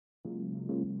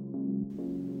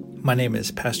My name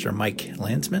is Pastor Mike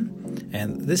Landsman,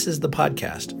 and this is the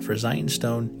podcast for Zion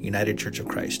Stone United Church of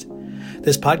Christ.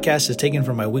 This podcast is taken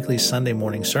from my weekly Sunday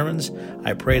morning sermons.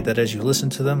 I pray that as you listen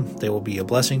to them, they will be a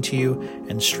blessing to you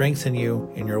and strengthen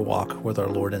you in your walk with our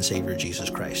Lord and Savior Jesus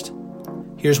Christ.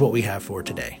 Here's what we have for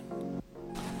today.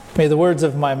 May the words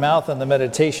of my mouth and the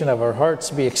meditation of our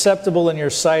hearts be acceptable in your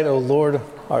sight, O Lord,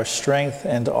 our strength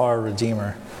and our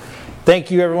Redeemer.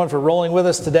 Thank you, everyone, for rolling with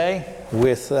us today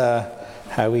with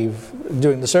how we're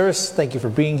doing the service. Thank you for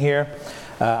being here.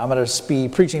 I'm going to be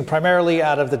preaching primarily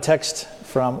out of the text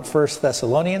from 1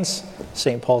 Thessalonians,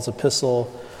 St. Paul's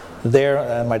epistle there.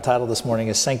 And my title this morning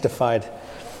is Sanctified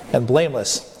and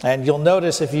Blameless. And you'll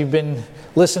notice, if you've been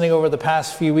listening over the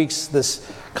past few weeks, this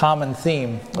common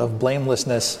theme of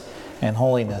blamelessness and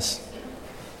holiness.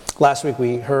 Last week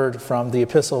we heard from the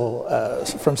epistle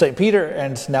from St. Peter,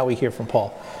 and now we hear from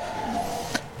Paul.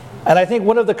 And I think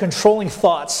one of the controlling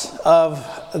thoughts of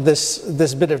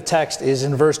this bit of text is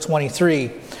in verse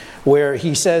 23, where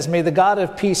he says, "May the God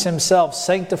of peace himself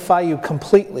sanctify you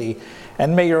completely,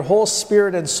 and may your whole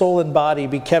spirit and soul and body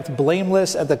be kept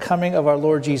blameless at the coming of our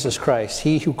Lord Jesus Christ.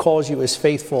 He who calls you is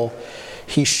faithful.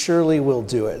 He surely will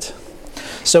do it."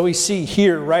 So we see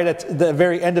here, right at the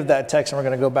very end of that text, and we're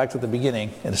going to go back to the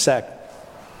beginning in a sec,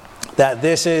 that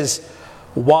this is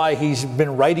why he's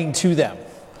been writing to them.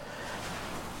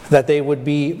 That they would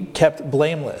be kept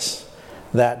blameless,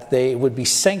 that they would be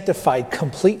sanctified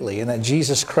completely, and that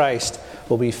Jesus Christ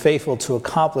will be faithful to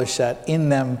accomplish that in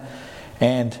them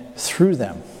and through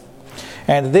them.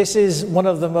 And this is one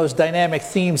of the most dynamic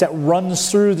themes that runs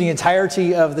through the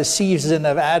entirety of the season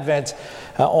of Advent,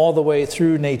 all the way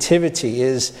through Nativity,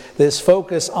 is this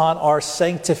focus on our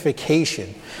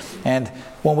sanctification. And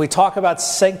when we talk about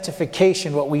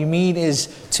sanctification, what we mean is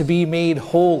to be made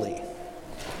holy.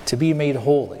 To be made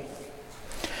holy.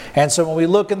 And so when we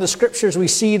look in the scriptures, we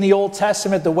see in the Old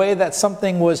Testament the way that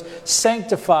something was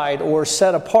sanctified or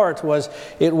set apart was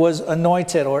it was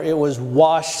anointed, or it was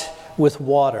washed with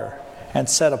water and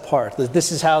set apart.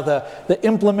 This is how the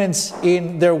implements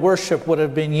in their worship would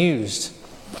have been used.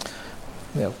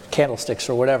 Candlesticks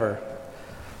or whatever.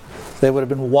 They would have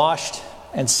been washed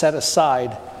and set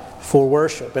aside for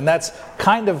worship. And that's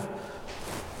kind of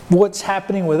what's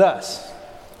happening with us,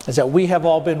 is that we have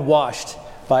all been washed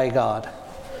by God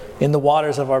in the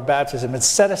waters of our baptism. It's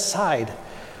set aside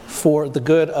for the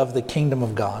good of the kingdom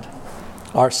of God,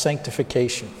 our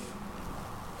sanctification.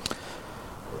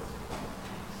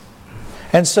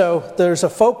 And so there's a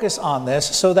focus on this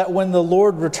so that when the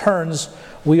Lord returns,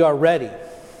 we are ready.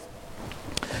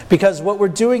 Because what we're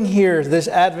doing here this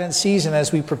Advent season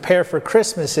as we prepare for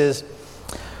Christmas is,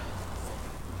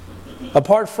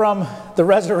 apart from the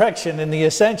resurrection and the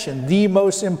ascension, the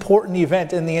most important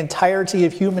event in the entirety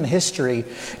of human history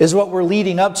is what we're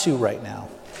leading up to right now.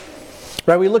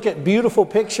 Right? We look at beautiful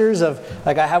pictures of,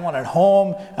 like I have one at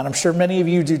home, and I'm sure many of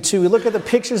you do too. We look at the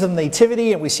pictures of the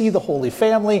Nativity, and we see the Holy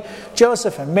Family,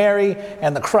 Joseph and Mary,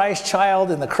 and the Christ child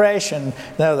in the creche, and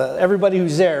everybody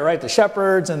who's there, right? The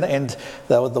shepherds and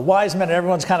the wise men, and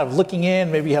everyone's kind of looking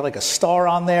in. Maybe you have like a star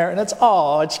on there, and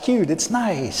it's cute, it's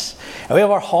nice. And we have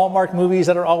our Hallmark movies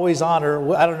that are always on,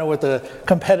 or I don't know what the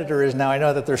competitor is now. I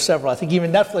know that there's several. I think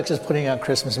even Netflix is putting out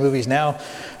Christmas movies now.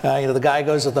 The guy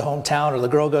goes to the hometown, or the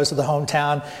girl goes to the hometown,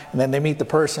 and then they meet the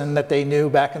person that they knew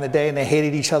back in the day, and they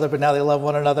hated each other, but now they love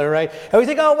one another, right? And we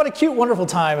think, oh, what a cute, wonderful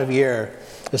time of year.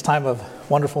 This time of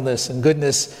wonderfulness and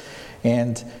goodness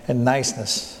and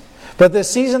niceness. But this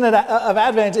season of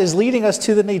Advent is leading us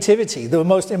to the Nativity, the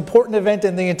most important event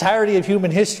in the entirety of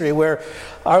human history, where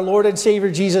our Lord and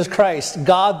Savior Jesus Christ,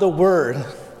 God the Word,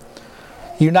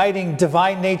 uniting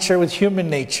divine nature with human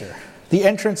nature, the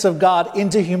entrance of God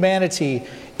into humanity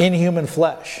in human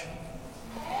flesh.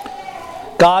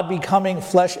 God becoming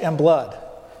flesh and blood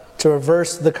to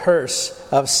reverse the curse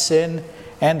of sin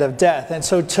and of death. And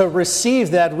so to receive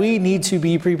that, we need to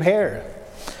be prepared.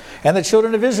 And the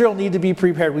children of Israel need to be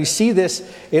prepared. We see this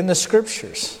in the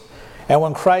scriptures. And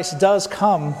when Christ does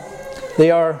come,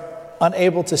 they are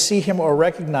unable to see him or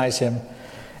recognize him,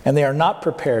 and they are not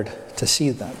prepared to see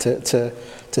that,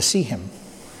 to see him.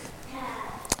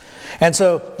 And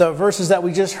so the verses that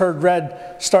we just heard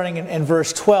read, starting in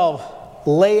verse 12,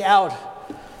 lay out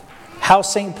how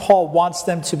St. Paul wants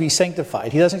them to be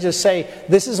sanctified. He doesn't just say,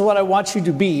 this is what I want you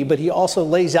to be, but he also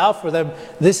lays out for them,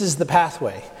 this is the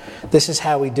pathway. This is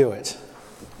how we do it.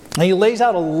 And he lays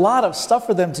out a lot of stuff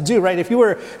for them to do, right? If you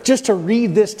were just to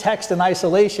read this text in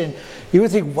isolation, you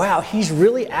would think, wow, he's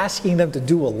really asking them to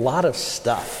do a lot of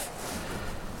stuff.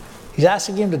 He's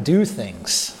asking them to do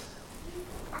things.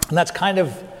 And that's kind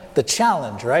of the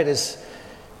challenge, right? Is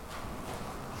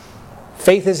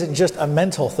Faith isn't just a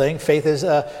mental thing. Faith is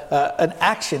an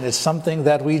action. It's something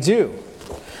that we do.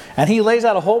 And he lays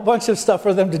out a whole bunch of stuff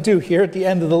for them to do here at the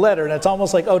end of the letter. And it's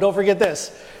almost like, oh, don't forget this.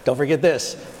 Don't forget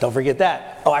this. Don't forget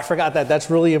that. Oh, I forgot that.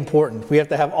 That's really important. We have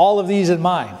to have all of these in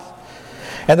mind.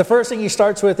 And the first thing he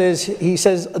starts with is, he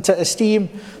says to esteem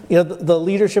the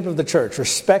leadership of the church.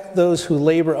 Respect those who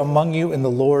labor among you in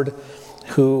the Lord,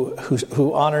 who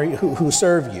honor you, who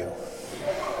serve you.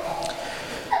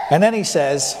 And then he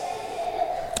says,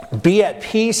 be at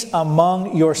peace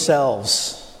among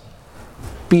yourselves.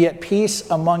 Be at peace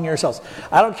among yourselves.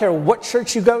 I don't care what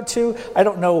church you go to. I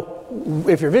don't know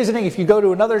if you're visiting, if you go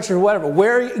to another church or whatever.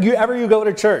 Wherever you go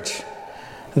to church,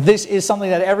 this is something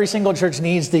that every single church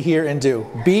needs to hear and do.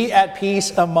 Be at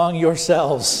peace among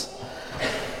yourselves.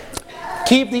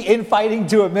 Keep the infighting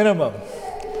to a minimum.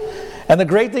 And the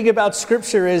great thing about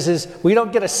Scripture is we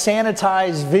don't get a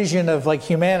sanitized vision of like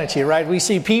humanity, right? We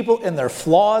see people in their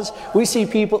flaws. We see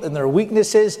people in their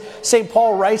weaknesses. St.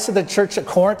 Paul writes to the church at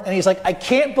Corinth, and he's like, I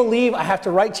can't believe I have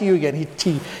to write to you again.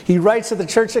 He writes to the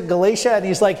church at Galatia, and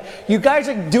he's like, you guys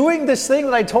are doing this thing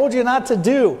that I told you not to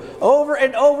do over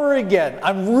and over again.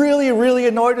 I'm really, really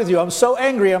annoyed with you. I'm so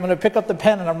angry, I'm going to pick up the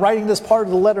pen, and I'm writing this part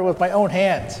of the letter with my own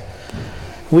hands.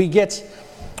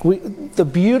 The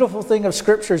beautiful thing of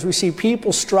Scripture is we see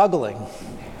people struggling,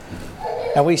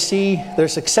 and we see their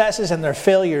successes and their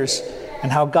failures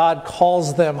and how God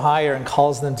calls them higher and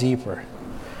calls them deeper.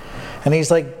 And he's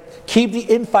like, keep the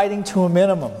infighting to a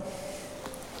minimum.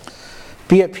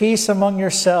 Be at peace among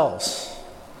yourselves.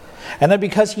 And then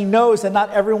because he knows that not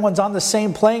everyone's on the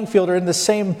same playing field or in the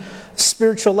same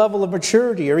spiritual level of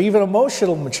maturity or even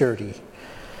emotional maturity,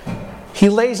 he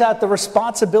lays out the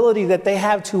responsibility that they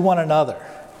have to one another.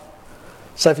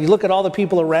 So if you look at all the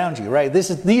people around you, right,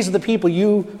 these are the people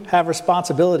you have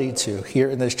responsibility to here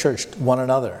in this church, one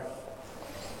another.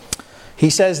 He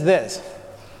says this.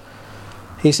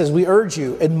 He says, we urge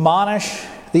you, admonish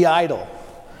the idle.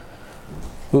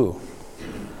 Ooh.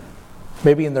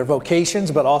 Maybe in their vocations,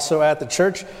 but also at the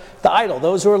church. The idle,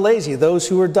 those who are lazy, those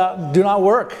who do not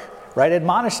work, right?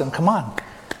 Admonish them. Come on,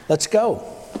 let's go.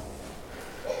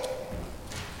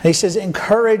 And he says,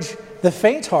 encourage the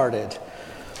faint-hearted.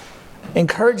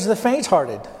 Encourage the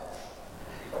faint-hearted.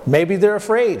 Maybe they're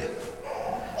afraid.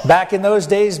 Back in those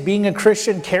days, being a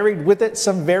Christian carried with it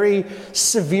some very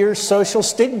severe social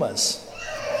stigmas.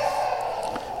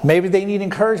 Maybe they need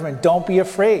encouragement. Don't be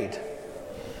afraid.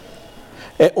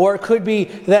 Or it could be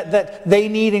that they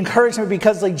need encouragement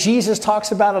because like Jesus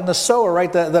talks about on the sower,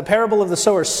 right? The parable of the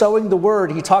sower, sowing the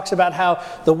word. He talks about how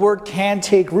the word can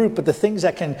take root, but the things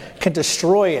that can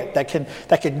destroy it, that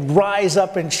can rise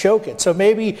up and choke it. So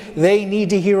maybe they need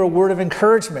to hear a word of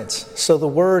encouragement so the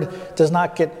word does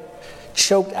not get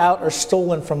choked out or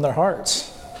stolen from their hearts.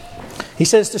 He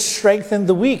says to strengthen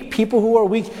the weak. People who are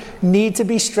weak need to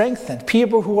be strengthened.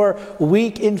 People who are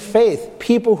weak in faith.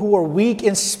 People who are weak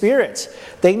in spirit.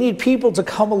 They need people to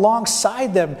come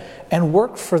alongside them and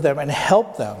work for them and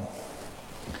help them.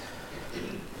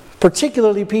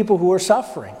 Particularly people who are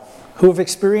suffering, who have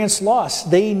experienced loss.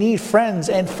 They need friends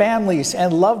and families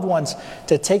and loved ones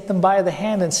to take them by the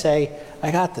hand and say,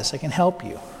 I got this, I can help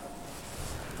you.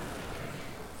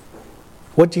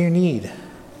 What do you need?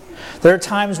 There are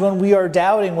times when we are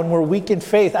doubting, when we're weak in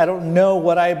faith. I don't know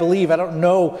what I believe. I don't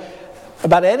know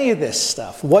about any of this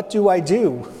stuff. What do I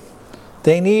do?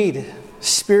 They need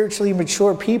spiritually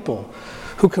mature people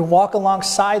who can walk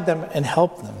alongside them and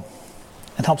help them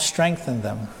and help strengthen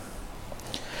them.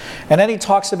 And then he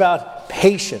talks about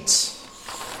patience.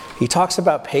 He talks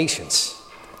about patience.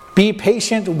 Be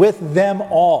patient with them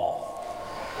all.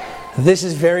 This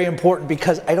is very important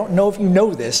because I don't know if you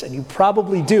know this, and you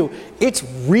probably do. It's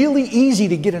really easy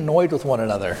to get annoyed with one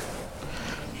another.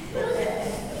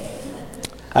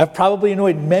 I've probably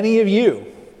annoyed many of you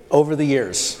over the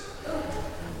years.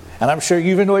 And I'm sure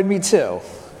you've annoyed me too.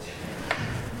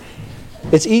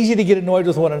 It's easy to get annoyed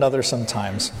with one another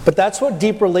sometimes. But that's what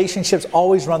deep relationships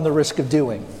always run the risk of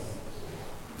doing,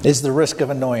 is the risk of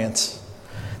annoyance.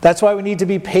 That's why we need to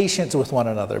be patient with one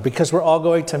another, because we're all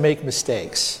going to make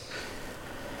mistakes.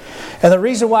 And the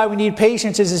reason why we need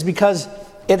patience is because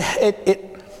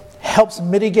it helps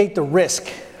mitigate the risk,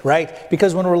 right?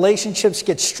 Because when relationships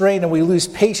get strained and we lose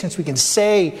patience, we can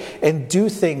say and do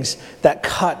things that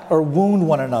cut or wound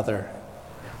one another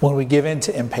when we give in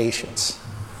to impatience.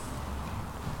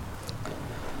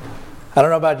 I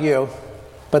don't know about you,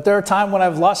 but there are times when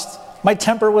I've lost my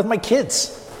temper with my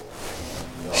kids.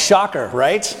 Shocker,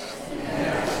 right?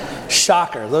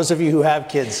 Shocker. Those of you who have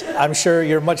kids, I'm sure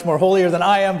you're much more holier than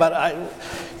I am, but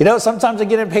sometimes I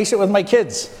get impatient with my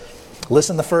kids.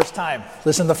 listen the first time,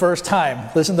 listen the first time,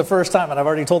 listen the first time. And I've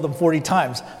already told them 40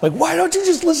 times. Like, why don't you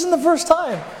just listen the first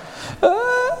time?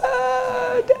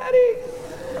 Daddy.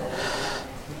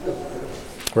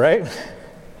 Right?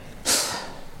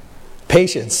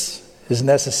 Patience is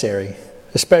necessary,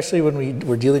 especially when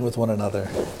we're dealing with one another.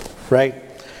 Right?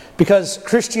 Because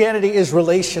Christianity is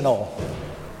relational.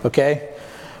 Okay?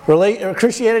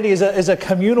 Christianity is a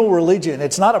communal religion.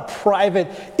 It's not a private,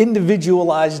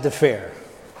 individualized affair.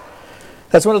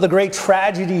 That's one of the great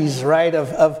tragedies, right,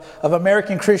 of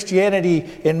American Christianity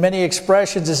in many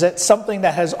expressions, is that something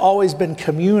that has always been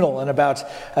communal and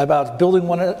about building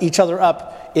each other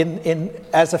up in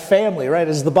as a family, right,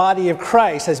 as the body of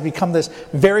Christ, has become this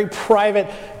very private,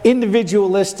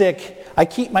 individualistic, I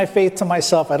keep my faith to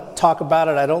myself, I don't talk about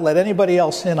it, I don't let anybody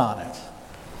else in on it.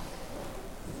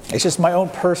 It's just my own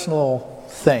personal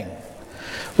thing.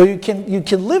 Well, you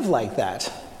can live like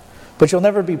that, but you'll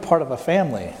never be part of a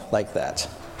family like that.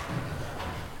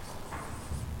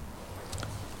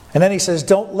 And then he says,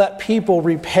 don't let people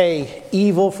repay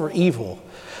evil for evil.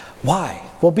 Why?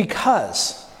 Well,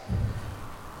 because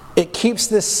it keeps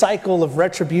this cycle of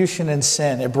retribution and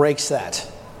sin. It breaks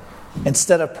that,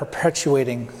 instead of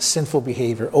perpetuating sinful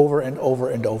behavior over and over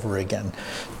and over again.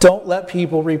 Don't let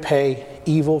people repay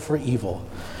evil for evil.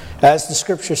 As the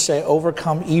scriptures say,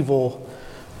 overcome evil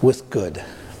with good.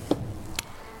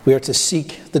 We are to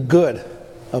seek the good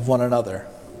of one another.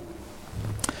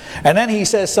 And then he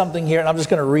says something here, and I'm just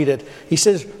going to read it. He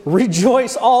says,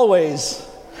 rejoice always.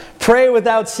 Pray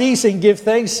without ceasing. Give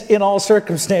thanks in all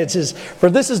circumstances.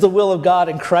 For this is the will of God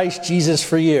in Christ Jesus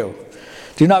for you.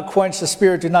 Do not quench the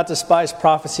spirit. Do not despise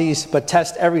prophecies, but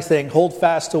test everything. Hold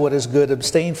fast to what is good.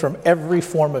 Abstain from every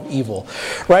form of evil.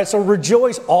 Right? So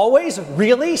rejoice always?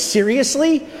 Really?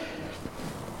 Seriously?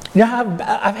 You know,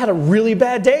 I've had a really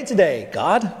bad day today.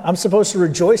 God, I'm supposed to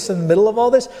rejoice in the middle of all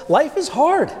this? Life is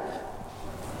hard.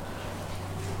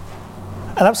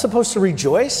 And I'm supposed to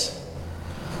rejoice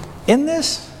in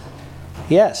this?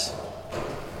 Yes.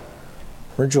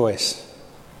 Rejoice.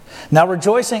 Now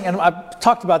rejoicing, and I've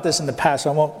talked about this in the past,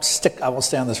 so I won't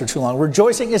stay on this for too long.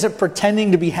 Rejoicing isn't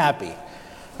pretending to be happy.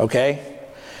 Okay?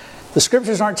 The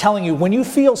scriptures aren't telling you, when you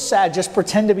feel sad, just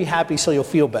pretend to be happy so you'll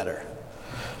feel better.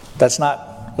 That's not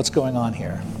what's going on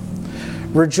here.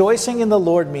 Rejoicing in the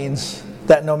Lord means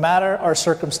that no matter our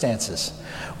circumstances,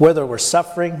 whether we're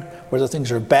suffering, whether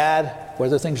things are bad,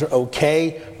 whether things are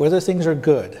okay, whether things are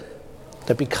good,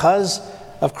 that because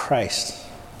of Christ,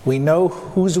 we know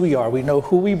whose we are, we know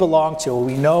who we belong to,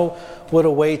 we know what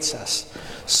awaits us.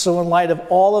 So in light of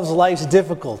all of life's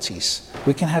difficulties,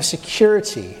 we can have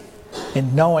security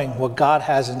in knowing what God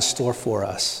has in store for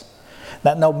us.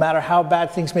 That no matter how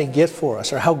bad things may get for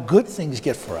us or how good things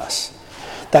get for us,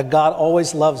 that God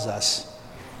always loves us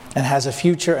and has a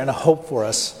future and a hope for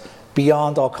us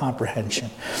beyond all comprehension.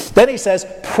 Then he says,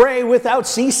 pray without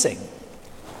ceasing.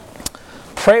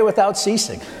 Pray without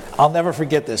ceasing. I'll never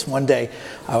forget this. One day,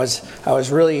 I was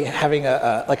really having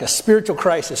a spiritual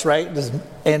crisis, right?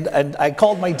 And I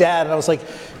called my dad, and I was like,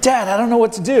 Dad, I don't know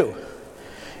what to do.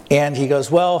 And he goes,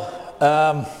 well,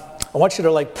 I want you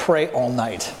to pray all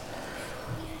night.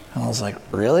 And I was like,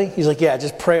 really? He's like, yeah,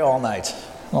 just pray all night.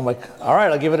 And I'm like, all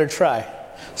right, I'll give it a try.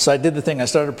 So I did the thing. I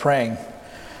started praying.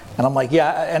 And I'm like,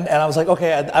 yeah. And I was like,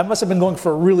 okay, I must have been going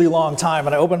for a really long time.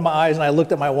 And I opened my eyes and I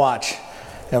looked at my watch.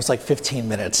 And it was like 15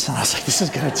 minutes. And I was like, this is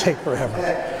going to take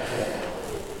forever.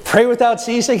 Pray without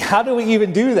ceasing? How do we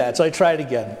even do that? So I tried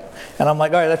again. And I'm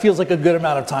like, all right, that feels like a good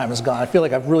amount of time has gone. I feel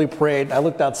like I've really prayed. I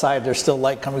looked outside. There's still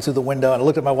light coming through the window. And I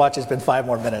looked at my watch. It's been 5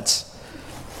 more minutes.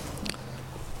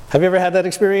 Have you ever had that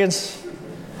experience?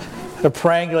 Of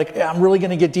praying, you're like, I'm really going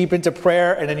to get deep into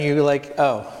prayer. And then you're like,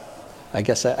 oh, I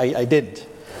guess I didn't.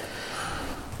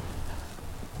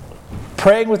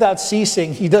 Praying without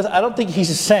ceasing, I don't think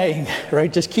he's saying,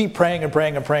 right, just keep praying and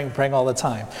praying and praying and praying all the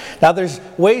time. Now there's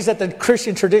ways that the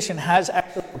Christian tradition has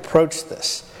actually approached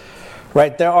this,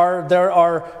 right?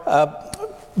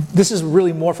 This is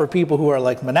really more for people who are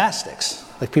like monastics,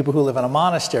 like people who live in a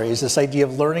monastery, is this idea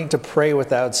of learning to pray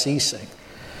without ceasing.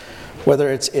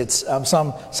 Whether it's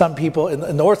some people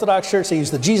in the Orthodox Church, they use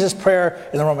the Jesus prayer.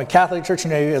 In the Roman Catholic Church,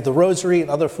 you have the Rosary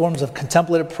and other forms of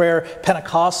contemplative prayer.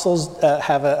 Pentecostals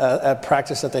have a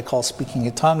practice that they call speaking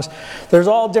in tongues. There's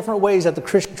all different ways that the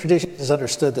Christian tradition has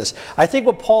understood this. I think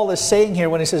what Paul is saying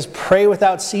here when he says pray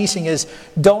without ceasing is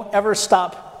don't ever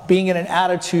stop being in an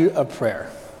attitude of prayer.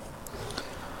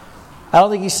 I don't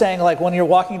think he's saying like when you're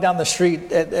walking down the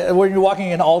street, when you're walking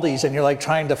in Aldi's and you're like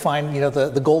trying to find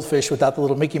the goldfish without the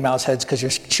little Mickey Mouse heads because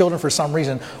your children for some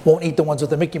reason won't eat the ones with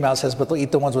the Mickey Mouse heads but they'll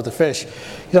eat the ones with the fish.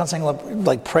 He's not saying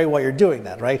like pray while you're doing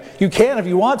that, right? You can if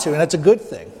you want to, and that's a good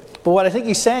thing. But what I think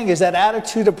he's saying is that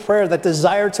attitude of prayer, that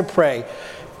desire to pray,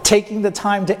 taking the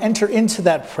time to enter into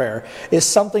that prayer is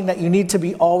something that you need to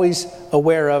be always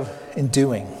aware of in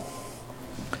doing.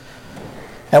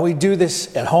 And we do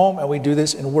this at home, and we do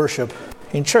this in worship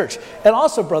in church. And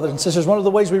also, brothers and sisters, one of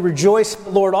the ways we rejoice in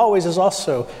the Lord always is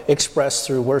also expressed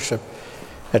through worship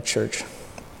at church.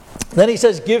 Then he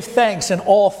says, give thanks in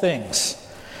all things.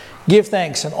 Give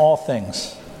thanks in all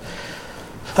things.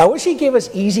 I wish he gave us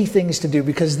easy things to do,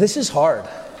 because this is hard.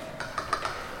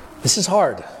 This is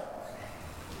hard.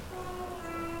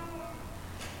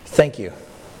 Thank you,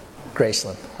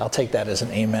 Graceland. I'll take that as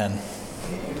an amen.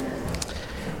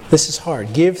 This is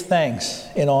hard. Give thanks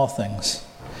in all things.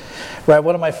 Right,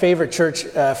 one of my favorite church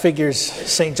figures,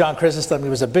 St. John Chrysostom, he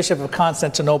was a bishop of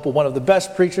Constantinople, one of the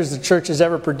best preachers the church has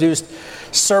ever produced.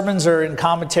 Sermons are in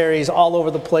commentaries all over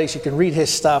the place. You can read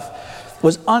his stuff.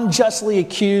 Was unjustly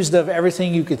accused of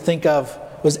everything you could think of.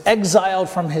 Was exiled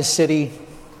from his city.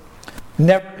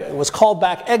 Was called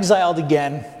back, exiled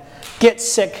again. Gets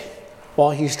sick while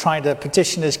he's trying to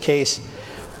petition his case.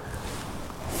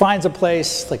 Finds a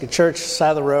place, like a church,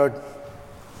 side of the road,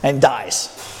 and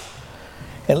dies.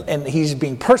 And he's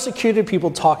being persecuted, people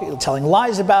telling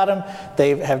lies about him.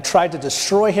 They have tried to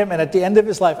destroy him. And at the end of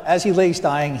his life, as he lays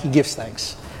dying, he gives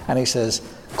thanks. And he says,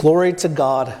 glory to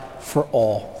God for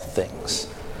all things.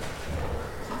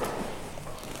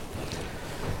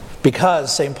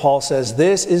 Because, St. Paul says,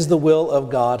 this is the will of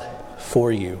God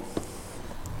for you.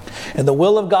 And the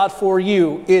will of God for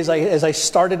you is, as I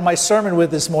started my sermon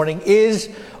with this morning, is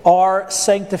our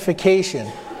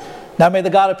sanctification. Now may the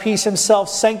God of peace himself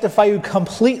sanctify you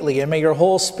completely, and may your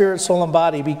whole spirit, soul, and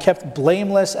body be kept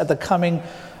blameless at the coming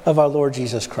of our Lord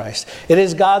Jesus Christ. It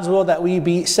is God's will that we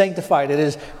be sanctified. It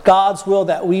is God's will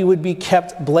that we would be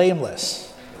kept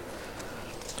blameless.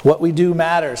 What we do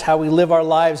matters. How we live our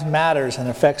lives matters and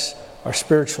affects our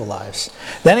spiritual lives.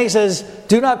 Then he says,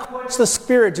 do not quench the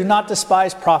spirit. Do not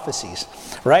despise prophecies.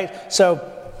 Right?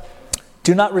 So,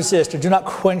 do not resist or do not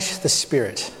quench the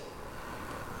spirit.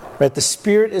 Right? The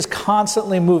Spirit is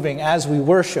constantly moving as we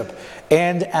worship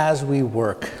and as we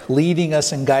work, leading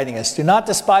us and guiding us. Do not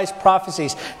despise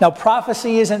prophecies. Now,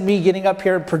 prophecy isn't me getting up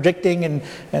here predicting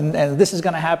and this is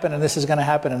going to happen and this is going to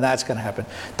happen and that's going to happen.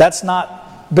 That's not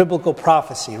biblical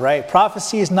prophecy, right?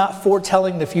 Prophecy is not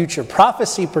foretelling the future.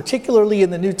 Prophecy, particularly in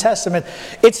the New Testament,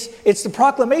 it's the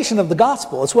proclamation of the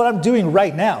gospel. It's what I'm doing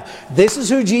right now. This is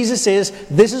who Jesus is.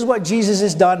 This is what Jesus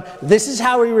has done. This is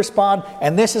how we respond.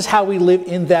 And this is how we live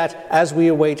in that as we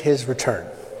await his return.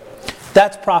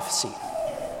 That's prophecy.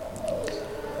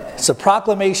 It's a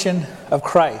proclamation of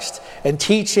Christ and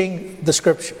teaching the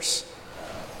scriptures.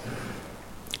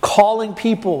 Calling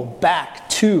people back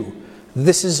to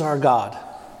this is our God.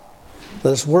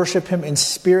 Let us worship him in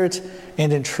spirit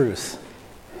and in truth.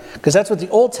 Because that's what the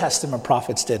Old Testament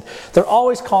prophets did. They're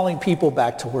always calling people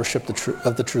back to worship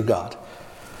the true God.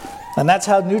 And that's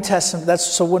how New Testament,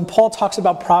 so when Paul talks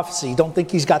about prophecy, don't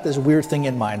think he's got this weird thing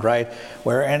in mind, right?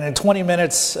 Where in 20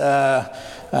 minutes, a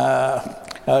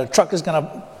truck is going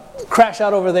to crash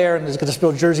out over there and is going to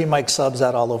spill Jersey Mike subs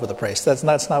out all over the place. That's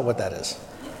not what that is.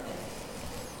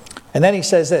 And then he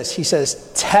says this, he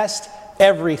says, test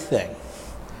everything.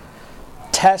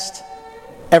 Test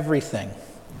everything.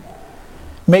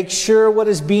 Make sure what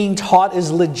is being taught is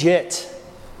legit.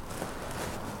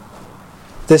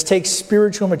 This takes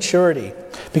spiritual maturity.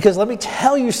 Because let me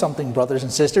tell you something, brothers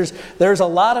and sisters. There's a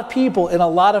lot of people in a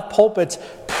lot of pulpits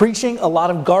preaching a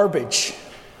lot of garbage.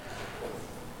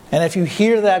 And if you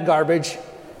hear that garbage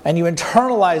and you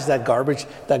internalize that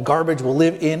garbage will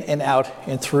live in and out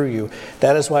and through you.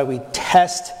 That is why we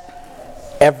test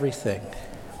everything.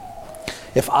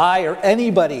 If I or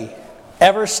anybody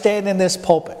ever stand in this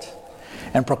pulpit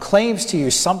and proclaims to you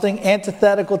something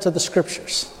antithetical to the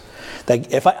scriptures,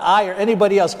 that if I or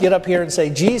anybody else get up here and say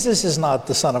Jesus is not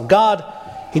the Son of God,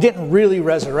 he didn't really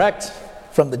resurrect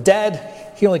from the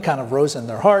dead, he only kind of rose in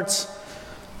their hearts,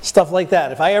 stuff like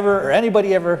that. If I ever or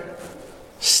anybody ever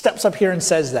steps up here and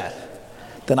says that,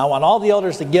 then I want all the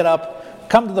elders to get up,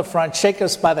 come to the front, shake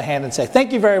us by the hand and say,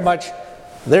 thank you very much,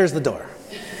 there's the door.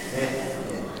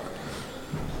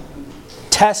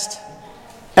 Test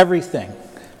everything.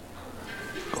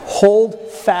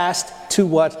 Hold fast to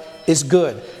what is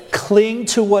good. Cling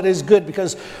to what is good,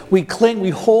 because we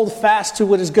hold fast to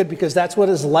what is good, because that's what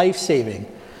is life-saving.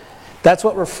 That's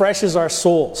what refreshes our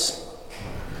souls.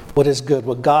 What is good,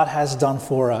 what God has done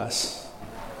for us.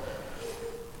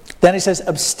 Then he says,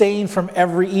 abstain from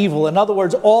every evil. In other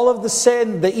words, all of the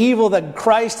sin, the evil that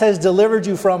Christ has delivered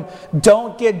you from,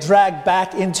 don't get dragged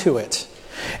back into it.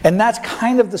 And that's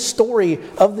kind of the story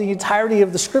of the entirety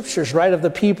of the scriptures, right? Of the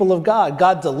people of God.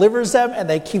 God delivers them and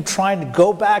they keep trying to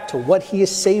go back to what he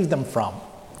has saved them from.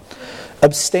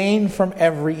 Abstain from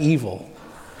every evil.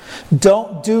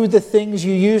 Don't do the things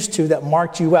you used to that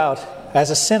marked you out as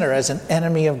a sinner, as an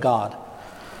enemy of God.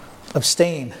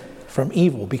 Abstain from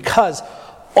evil, because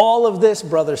all of this,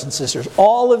 brothers and sisters,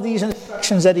 all of these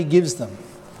instructions that he gives them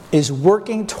is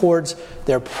working towards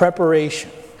their preparation.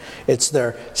 It's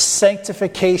their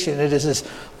sanctification. It is this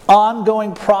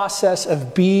ongoing process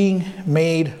of being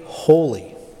made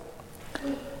holy.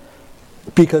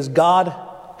 Because God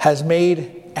has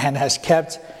made and has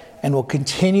kept and will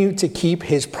continue to keep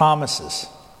his promises.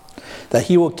 That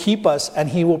he will keep us and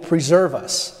he will preserve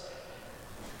us.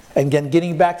 And again,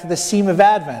 getting back to the theme of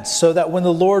Advent, so that when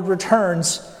the Lord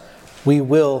returns, we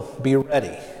will be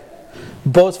ready.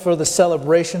 Both for the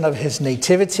celebration of his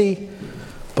nativity,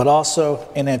 but also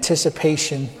in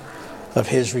anticipation of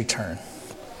his return.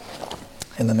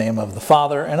 In the name of the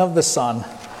Father, and of the Son,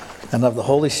 and of the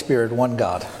Holy Spirit, one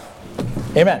God.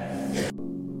 Amen.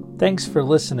 Thanks for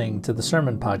listening to the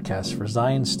Sermon Podcast for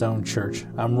Zion Stone Church.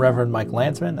 I'm Reverend Mike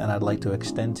Landsman, and I'd like to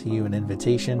extend to you an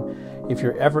invitation, if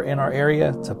you're ever in our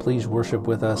area, to please worship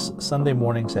with us Sunday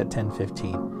mornings at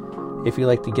 10:15. If you'd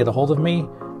like to get a hold of me,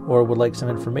 or would like some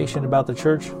information about the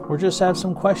church, or just have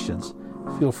some questions,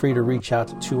 feel free to reach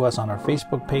out to us on our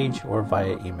Facebook page or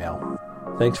via email.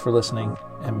 Thanks for listening,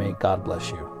 and may God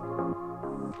bless you.